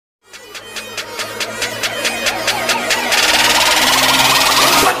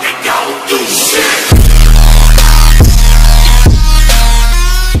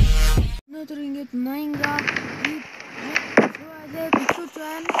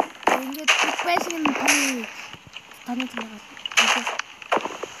маань ингээд байсан юм таны танаас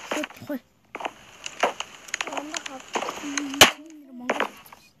хой.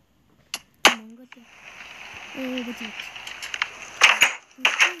 Монгол. Гэж.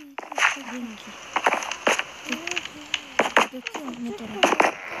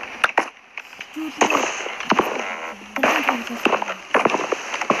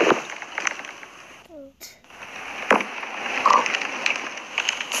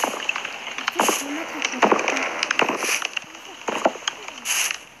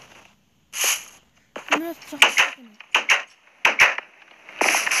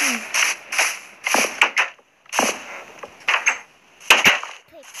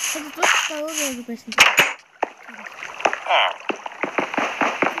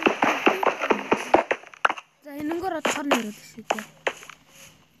 За энэнгөр хар нэрээд шүү дээ.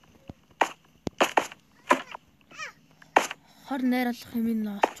 Хар найруулах юм ин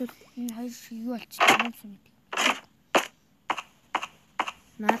олчвол энэ хоёр шиг юу болчих юм бэ?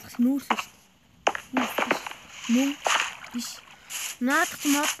 Наадах нүүрс шүү дээ. Мөн биш. Наадах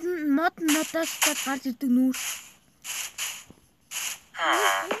модоос гарч ирдэг нүүрс.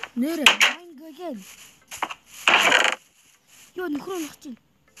 Нэрэ ангилэн. Ёо нөхрөө нохч юм.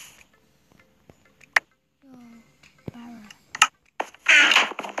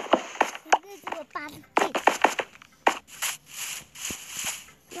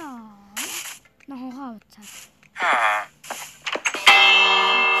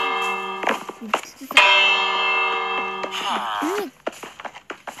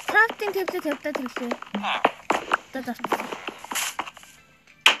 Crafting table тавьдаа тэрлээ. Одоо зарцсан.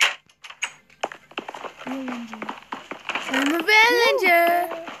 I'm a villager.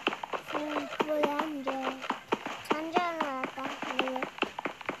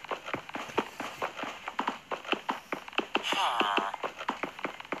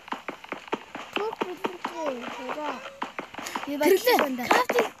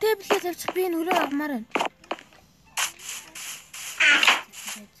 Crafting table тавьчих би энэ өрөө авмаар байна.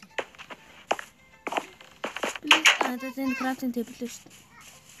 Энэ crafting table шүү дээ.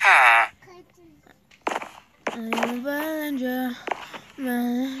 I'm a villager.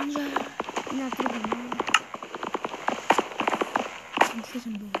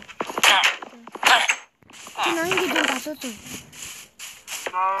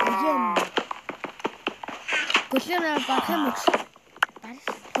 Гөлөөр барах юм уу?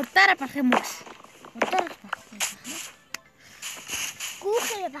 Урдаараа барах юм уу? Урдаараа барах юм.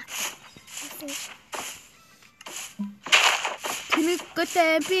 Гүүхээ баг. Тэнийг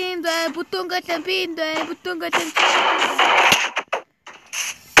гөлэн биндэ, бүтэн гөлэн биндэ, бүтэн гөлэн.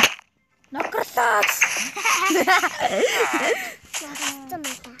 Нокрлаач.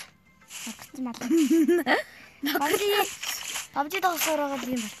 Абжи дагсараа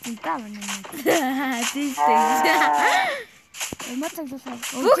юм болсон та манай. Тийш. Эмоцсон суусан.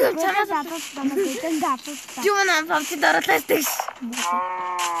 Бүгд чамаас алууд намайг дэнд алууд. Юу наа абжи дараалаад тийш.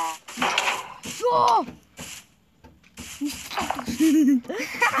 Ёо.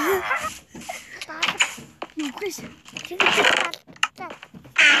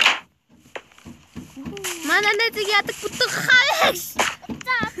 Манай нэг ядаг бүтэн хайш.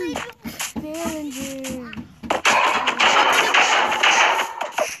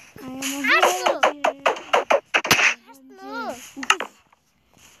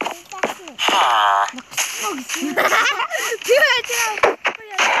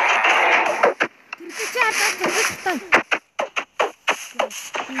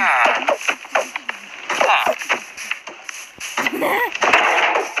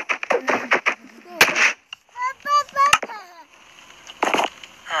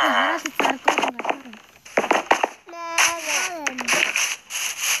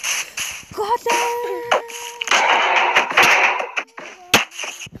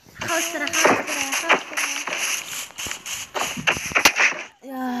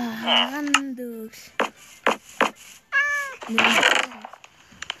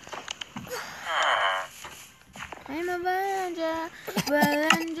 I'm a Avenger,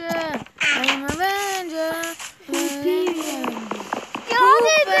 Avenger, I'm a Avenger, Avenger.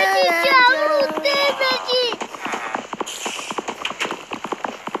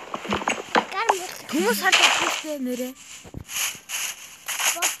 Хүмүүс хатдаг шүү нэрээ.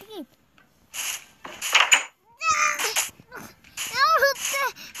 Босгий.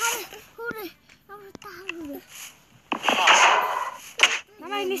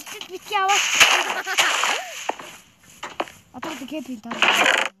 Намайг нисчихэд бити аваад. Одоо тэгээд би таа.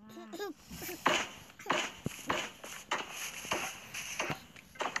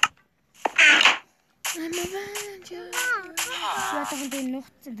 I'm a Avenger. жоохон тийм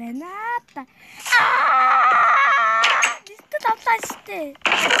нухацсан байна та. Дистэд авлаа штэ.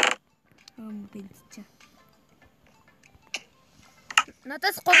 Бинт чи.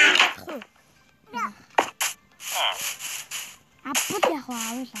 Надаас голох уу? Аппл яг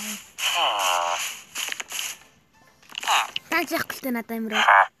авал. Таач яг гэлтэй надаа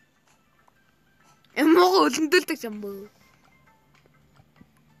юмраа. Эмоогоо өлөндөлдөг юм бөө.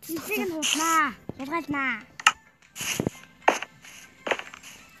 Тисийг нь хуулнаа. Сулгаалнаа.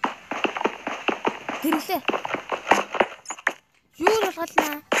 Тэрлээ. Юу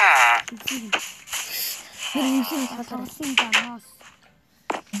сулгаалнаа? Тэр юмшин сулгаалсан дамоос.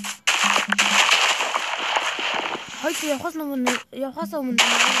 Хойд явахаас өмнө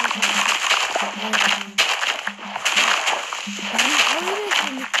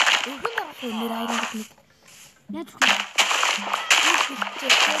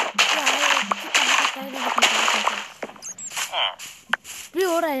би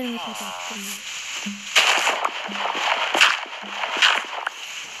өөрөө аян хэлсэн.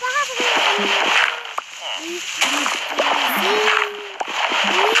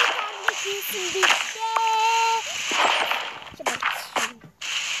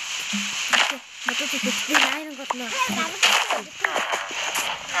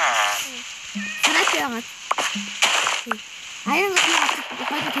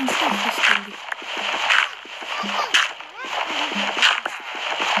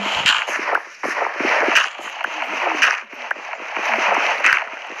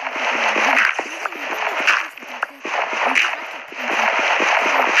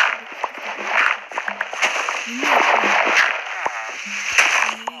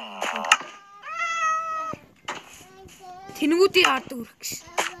 Тэнгүүдийн ард өрөх гэж.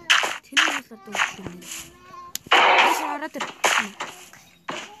 Тэнгүүд л одоо өрөх юм. Маш хараад ир.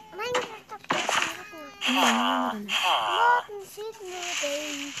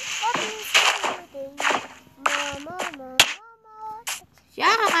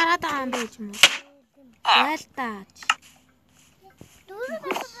 Яага гараад байгаа юм бэ ч юм уу? Байлтаач.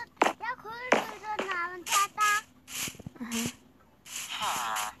 Яг хөөрлөөр наавн таа.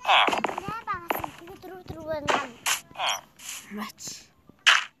 Наа багасан тэгээд дөрөв наав. Мач.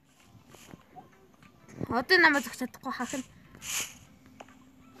 Одоо намайг зогсож чадахгүй хахын.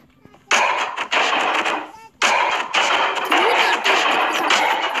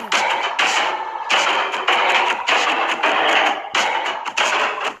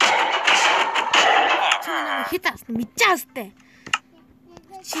 Хитаас мэдчихэстэй.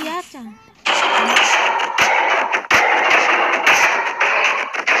 Чи яаж аа?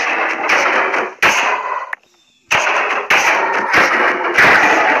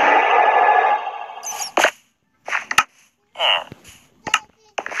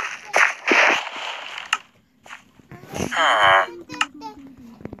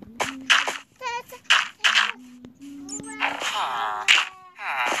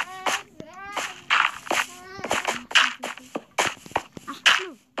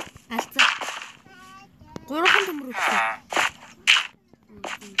 Гурван төмөр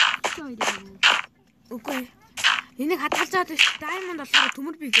үгүй. Энийг хадгалж аваад биш. Diamond болохоор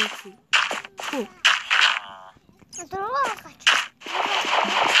төмөр бий гэсэн. Хөө. Дөрөв гаач.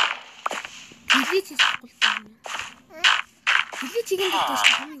 Хилий чиглэл байна. Хилий чиглэл гэдэг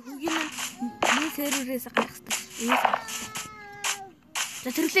чинь хамгийн хөгийн нэг серверээс гарах хэрэгтэй. Эээс гарах хэрэгтэй. За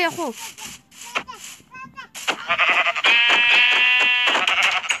тэрлээ явах уу?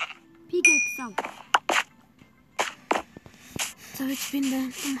 Пигэтсэн. Завж бинда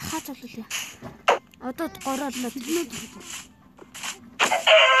хаач болуулъя. Одоо гороолоо тэрнүүд хийх.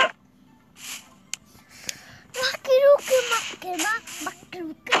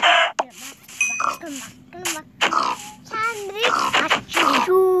 Чанрыг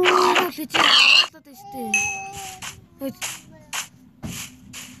ачуу. Лэж болоод байна шүү дээ.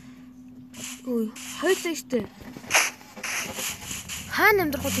 Ой, хойлоо шүү дээ. Хаана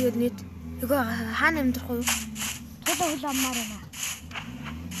амьдрах уу тэгээд нийт? Эгүй хаана амьдрах уу? Тодо хөл аммаар байна.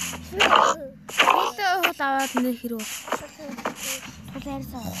 Хөл аваад нэр хэрэг бол. Хөл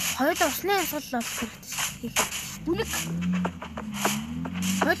ярьсан. Хоёул усны асуудал болох хэрэгтэй. Бүлэг.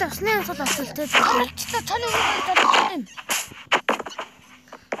 Хоёул усны асуудал болох хэрэгтэй. Та таны хөл даа юм.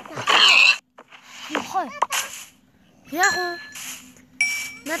 Хой. Яг уу.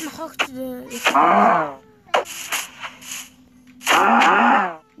 Над нохогч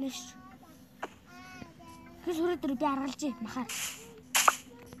Нэш. Хис хүрээдэр би аргалж махаар.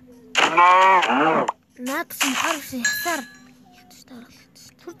 Наад чинь харвс ясаар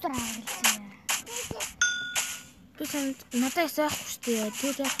Түр дээр аргалсан. би санд надад ясаахгүй шүү дээ.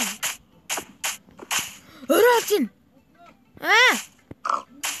 Түр яах вэ? Өрөөлж гин.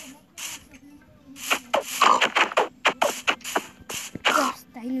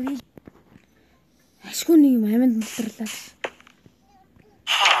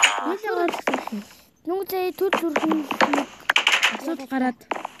 гараад.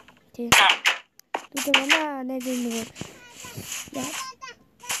 Тийм. Бид манай найз нөгөө яа.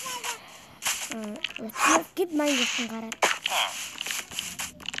 Гэт маяг гэсэн гараад.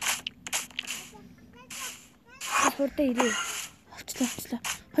 Хурдан ирээ. Авчлаа.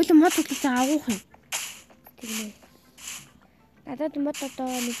 Хоёул мод төлөвтэй агуух юм. Тэгнэ. Надад мод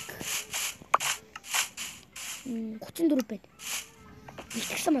одоо нэг 34 байна.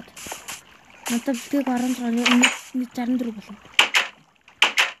 Ихсэн мод. Надад бэлгийг 16 нэг 64 болов.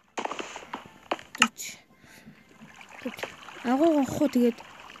 Тэт. Агуу авах уу тэгээд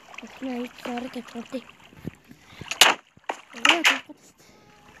Эхнээ их ороод явчихгүй. Яа гэхгүй.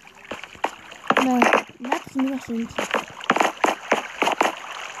 Наад миний ашиг юм.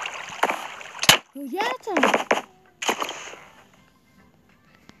 Яа цаа.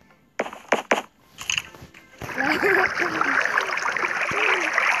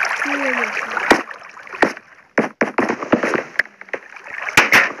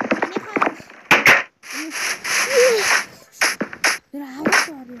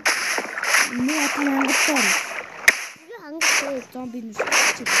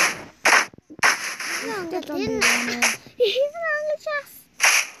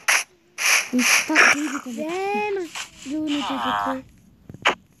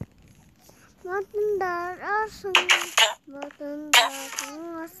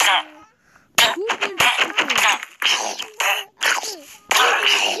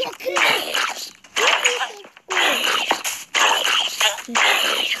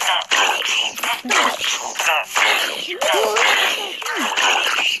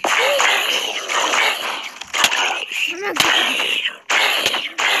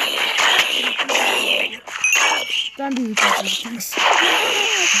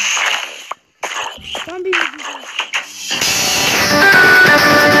 Зомби нүс.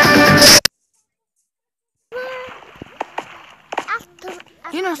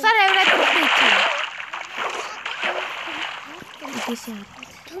 Энэ усаар аваад ирсэн чи. Идэсэн.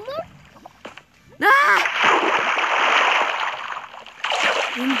 Аа!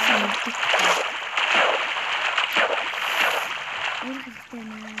 Энэ санагдав. Энэ хэлтэй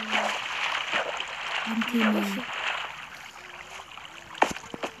наа. Антимэ.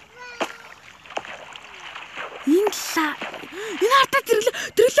 Инса. Энэ артаа тэрлээ.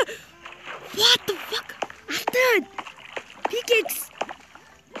 What the fuck? Артаа. Pickaxe.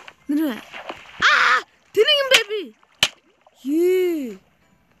 Нэр. Тэр юм бэби. Ее.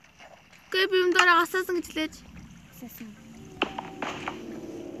 Гэби юм дараа гасаасан гэж лээж. Асаасан.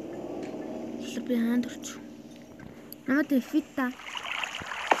 Би хаанд орч. Намайг фит та.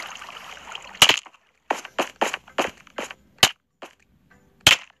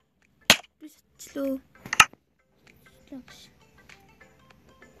 Би счлөө.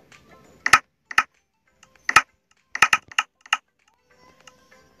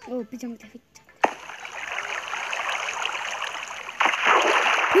 Оо би жамд фит.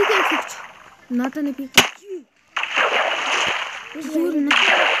 Пикэкс. Надад нэг пикэкс. Зүгээр нэ.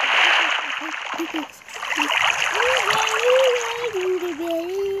 Пикэкс.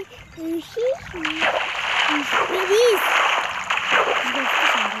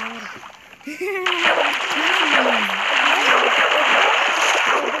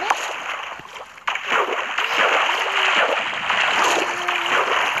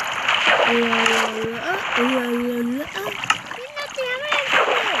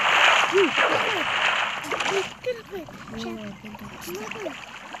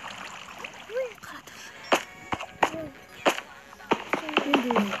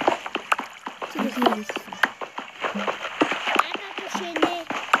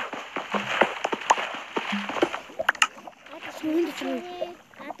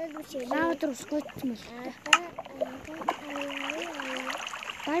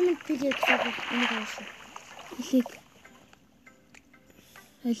 Diamond pickaxe энэ гош. Илэг.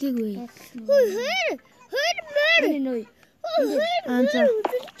 Алиггүй. Хөр мөр. Энэ нөө. Анзаа.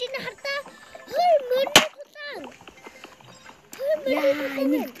 Үзүүлж хартаа. Хөр мөр тулаа. Яа,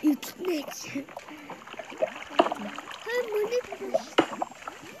 энэ ичнэч. Хөр мөр.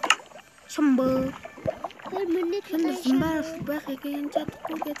 Шамбо. Хөр мөр. Хэнэ самбар бахыг энэ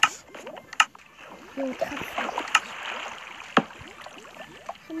чадахгүй гэж. Юу тахах.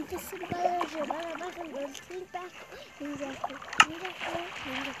 Хэмтэйсэн баяж бахан гэрчил байх.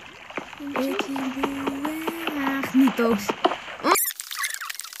 Ах, не догс.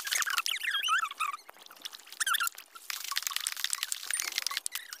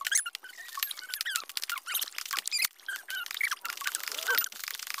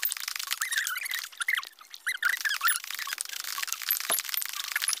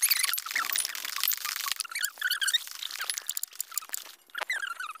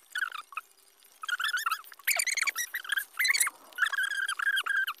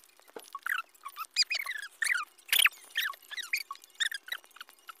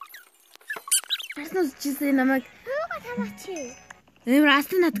 Яснаас чийсэн намайг Юугаа тамаач. амар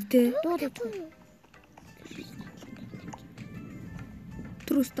астан надагтэй. Дуудаад.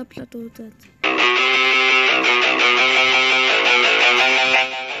 Тру стоплоо дуудаад.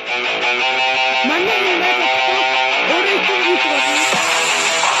 Манай нэг өөрөө түүх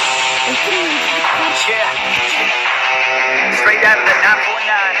Yeah. Straight out of the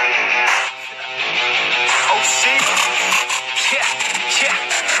 949. Oh shit. Yeah, yeah.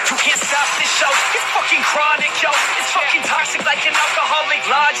 You can't stop this show. It's fucking chronic, yo. It's fucking toxic like an alcoholic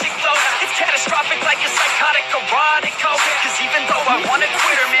logic flow. It's catastrophic like a psychotic erotic code. Cause even though I wanna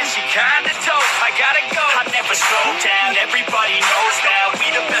quit her, man, she kinda dope. I gotta go. I never slow down. Everybody knows now. We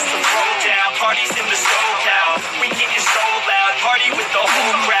the best to throw down. Parties in the stove now. We getting so loud. Party with the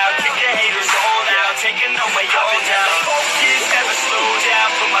whole crowd. Kick the haters all out. Taking the way up and down. Focus, never slow down.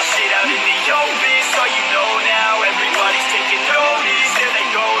 Put my shit out in the open. So you know now. Everybody's taking notice. There they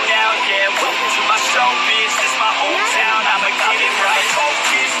go now. Yeah, welcome to my show, bitch. This my hometown. I'ma get it right.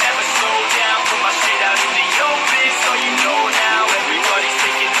 Focus, never slow down. Put my shit out in the open. So you know now. Everybody's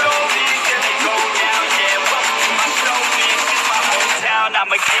taking notice. There they go now. Yeah, welcome to my show, bitch. This my hometown.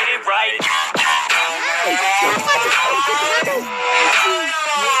 I'ma get it right.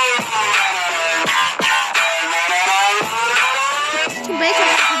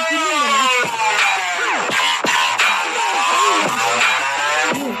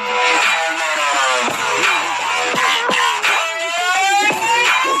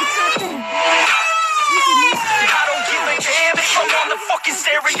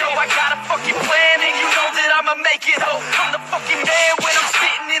 Stereo, I got a fucking plan, and you know that I'ma make it. Oh, I'm the fucking man when I'm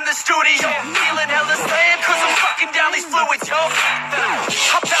spitting in the studio. Feeling hella slam, cause I'm fucking down these fluids, yo.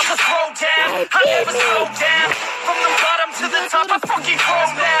 I'm about to throw down, I never slow down. From the bottom to the top, I fucking grow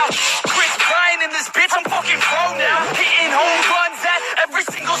now. Chris Bryant in this bitch, I'm fucking pro now. Hitting home runs at every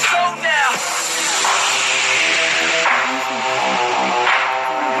single show now.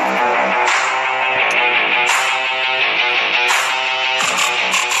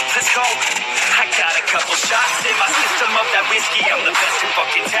 Let's go. I got a couple shots in my system of that whiskey. I'm the best in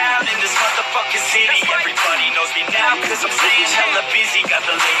fucking town in this motherfucking city. Everybody knows me now cause I'm staying hella busy. Got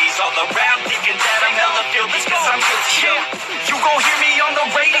the ladies all around thinking that I'm hella filthy cause I'm guilty. Yeah, you gon' hear me on the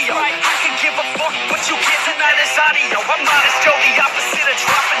radio. I can give a fuck what you get tonight is audio. I'm not as Joe, the opposite of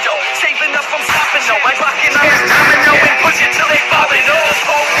dropping dough. Saving up, I'm stopping no. I'm rocking on this domino and push it till they fall in.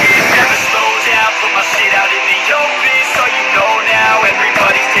 Focus, never slow down. Put my shit out in the open. So you know now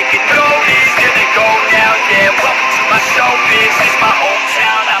everybody's taking notice. Here they go now, yeah. Welcome to my show, bitch. It's my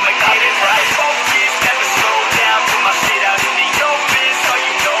hometown. I'ma get it right. Focus, never slow down. Put my shit out in the open. So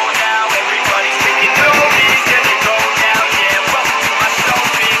you know now everybody's taking notice. Here they go now, yeah. Welcome to my show,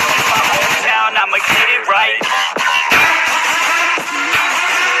 bitch. It's my hometown. I'ma get it right.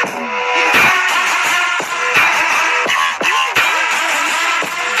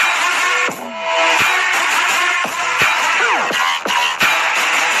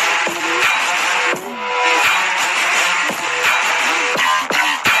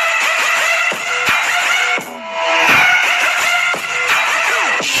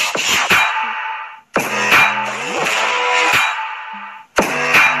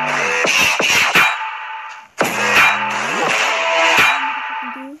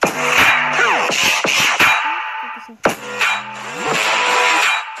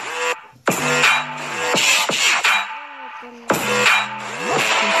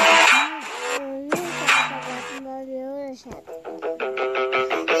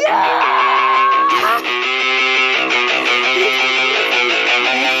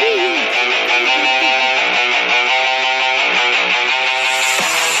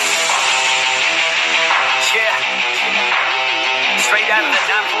 Straight out of the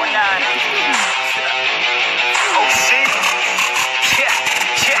 949. Oh shit. Yeah,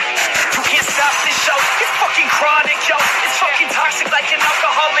 yeah. You can't stop this show. It's fucking chronic, yo. It's fucking toxic like an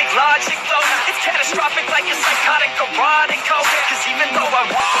alcoholic logic flow. It's catastrophic like a psychotic erotic code. Cause even though I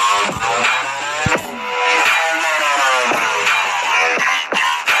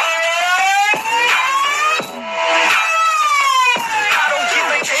don't give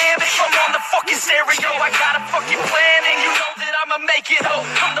a damn if I'm on the fucking stereo. I got a fucking plan and you know that I'ma make it. Oh,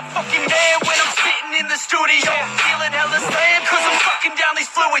 I'm the fucking man when I'm spitting in the studio. Feeling hella slam cause I'm fucking down these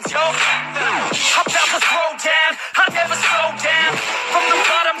fluids, yo. I'm about to throw down, I never slow down. From the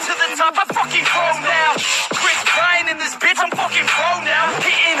bottom to the top, I fucking grow now. Chris Bryant in this bitch, I'm fucking pro now.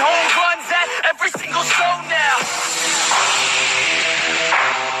 Hitting home runs at every single show now.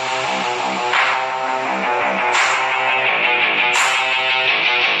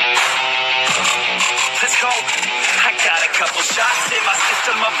 Let's go. I got a couple shots in my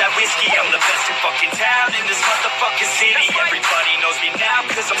system of that whiskey. I'm the best in fucking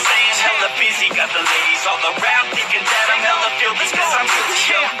cause I'm staying hella busy. Got the ladies all around thinking that I'm hella filthy cause I'm guilty.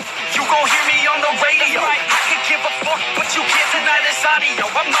 Yo, you gon' hear me on the radio. I could give a fuck, but you can't deny this audio.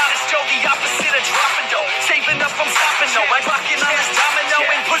 I'm modest, Joe, the opposite of dropping dough. Saving up, I'm stopping, no. I'm rocking on this domino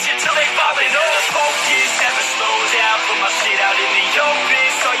and push it till they falling. Oh, focus, never slow down. Put my shit out in the open,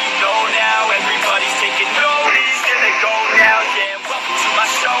 so you know now. Everybody's taking notice, there they go now. Yeah, welcome to my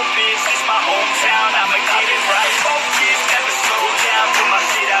show, bitch. It's my hometown, I'ma get it right. Focus, never slow down. Put my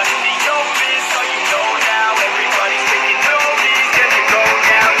shit out in the open, so you know now. Everybody's taking notice, there they go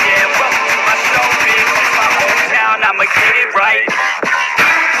now. Yeah, welcome to my show, bitch. It's my hometown, I'ma get it right.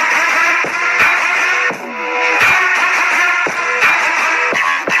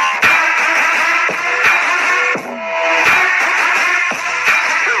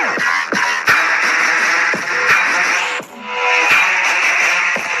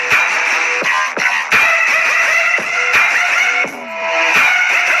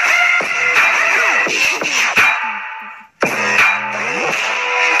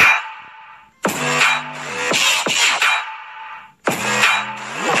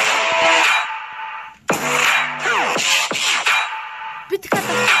 Bitti kata.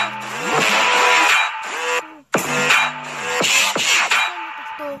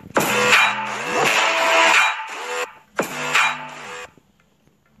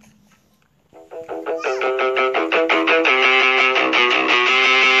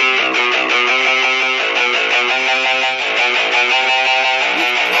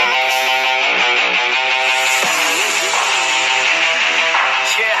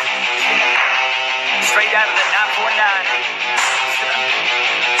 Straight out of the 949.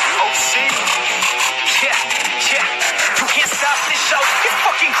 OC. Yeah. You can't stop this show. It's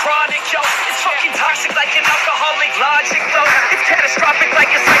fucking chronic, yo. It's fucking toxic like an alcoholic logic, though. It's catastrophic like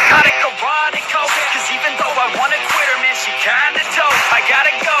a psychotic erotic, oh. Cause even though I wanna quit her, man, she kinda dope. I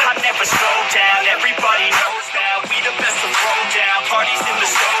gotta go. I never slow down. Everybody knows now. We the best to throw down. Parties in the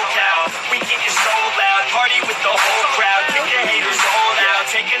SoCal. We get it so loud. Party with the whole crowd. Kick the haters all out.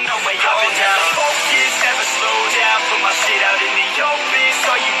 Taking no way up and down. Focus, never slow down. Put my shit out in the open,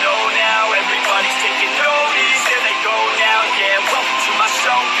 so you know now. Everybody's taking notice. There they go now. Yeah, welcome to my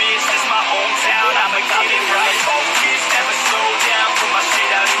show, bitch. This my hometown. I'ma get it right. Focus, never slow down. Put my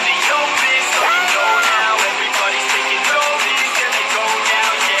shit out in the open, so you know now. Everybody's taking notice. There they go now.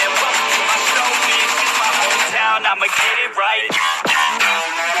 Yeah, welcome to my show, bitch. This my hometown. I'ma get it right.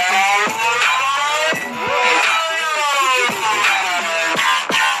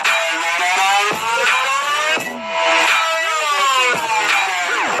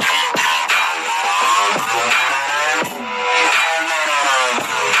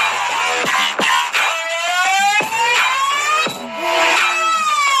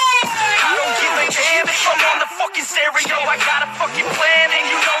 Stereo, I got a fucking plan and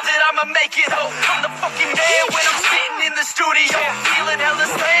you know that I'ma make it, ho. I'm the fucking man when I'm sitting in the studio. Feeling hella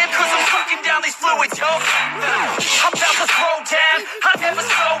slam cause I'm fucking down these fluids, yo. I'm about to throw down, I never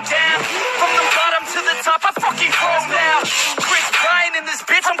slow down. From the bottom to the top, I fucking pro now. Chris Bryant in this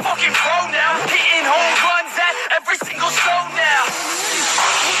bitch, I'm fucking pro now. Hitting home runs at every single show now.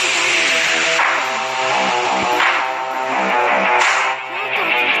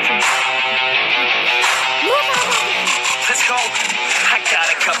 Let's go. I got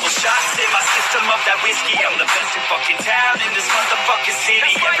a couple shots in my system of that whiskey. I'm the best in fucking town in this motherfucking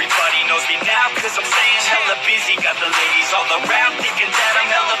city. Everybody knows me now cause I'm staying hella busy. Got the ladies all around thinking that I'm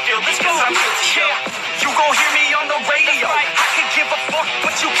hella filthy cause I'm guilty, yo. You gon' hear me on the radio. I can give a fuck,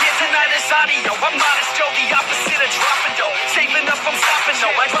 but you can't deny this audio. I'm modest, Joe, the opposite of dropping dough. Saving up, I'm stopping,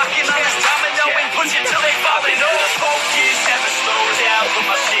 no. I'm rocking on this domino and push it till they falling. Oh, focus, never slow down. Put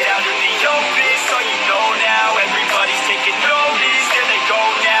my shit out in the open, so you know now. Everybody's taking notice. There they go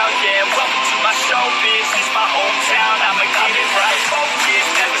now. Yeah, welcome to my show, bitch. This my hometown. I'ma get it right. Focus,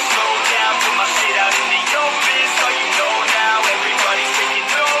 never slow down. Put my shit out in the open, so you know now. Everybody's taking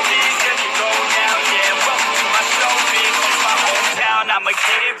notice. There they go now. Yeah, welcome to my show, bitch. This my hometown. I'ma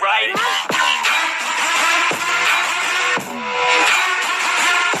get it right.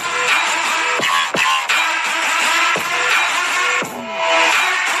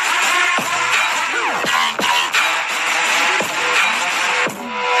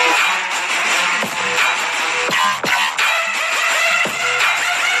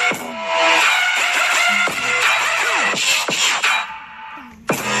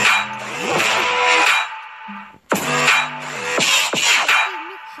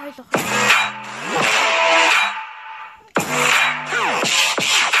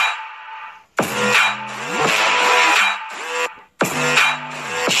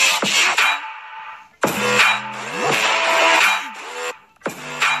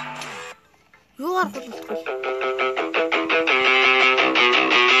 Юугаар боловсруулах.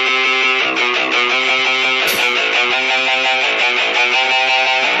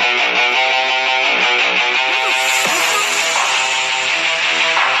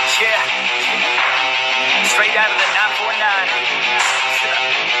 Yeah. Straight out of the 949.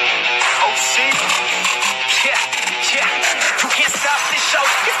 OC. Yeah, yeah. You can't stop this show.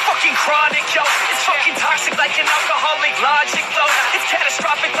 It's fucking chronic, yo. It's fucking toxic like an alcoholic logic, though. It's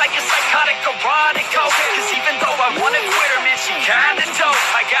catastrophic like a psychotic erotic, yo. Cause even though I wanna quit her, man, she kinda dope.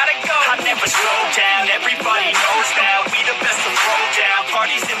 I gotta go. I never slow down. Everybody knows now. We the best to throw down.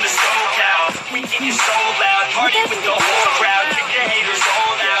 Parties in the SoCal. We get you so loud. Party with the whole crowd. Kick the haters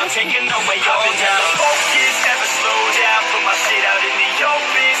all out. Taking away all down. Focus, never slow down. Put my shit out in the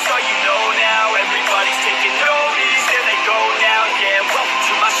open. So you know now. Everybody's taking notice. There they go now. Yeah, welcome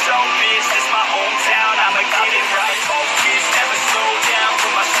to my show, bitch. This my hometown. I'ma get it right. Focus, never slow down.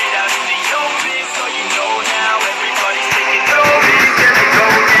 Put my shit out in the open. So you know now. Everybody's taking notice. There they go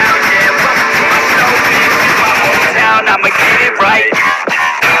now. Yeah, welcome to my show, bitch. This my hometown. I'ma get it right.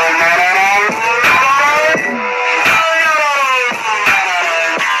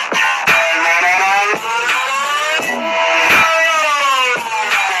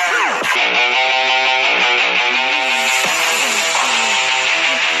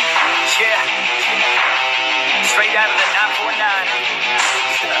 Yeah. Straight out of the 949.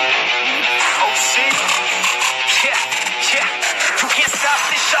 OC. Yeah, yeah. You can't stop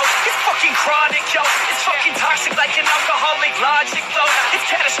this show. It's fucking chronic, yo. It's fucking toxic like an alcoholic logic, though. It's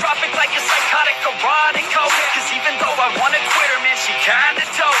catastrophic like a psychotic erotic, yo. Cause even though I wanna quit her, man, she kinda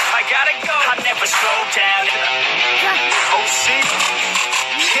dope. I gotta go. I never slow down. OC.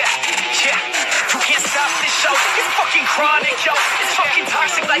 Yeah, yeah. You can't stop this show. It's fucking chronic, yo. It's fucking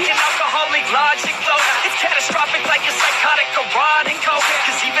toxic like an alcoholic logic, though. It's catastrophic like a psychotic erotic, yo.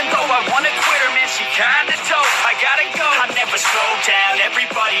 Cause even though I wanna quit her, man, she kinda dope. I gotta go. I never slow down.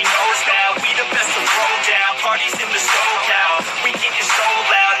 Everybody knows now. We the best to throw down. Parties in the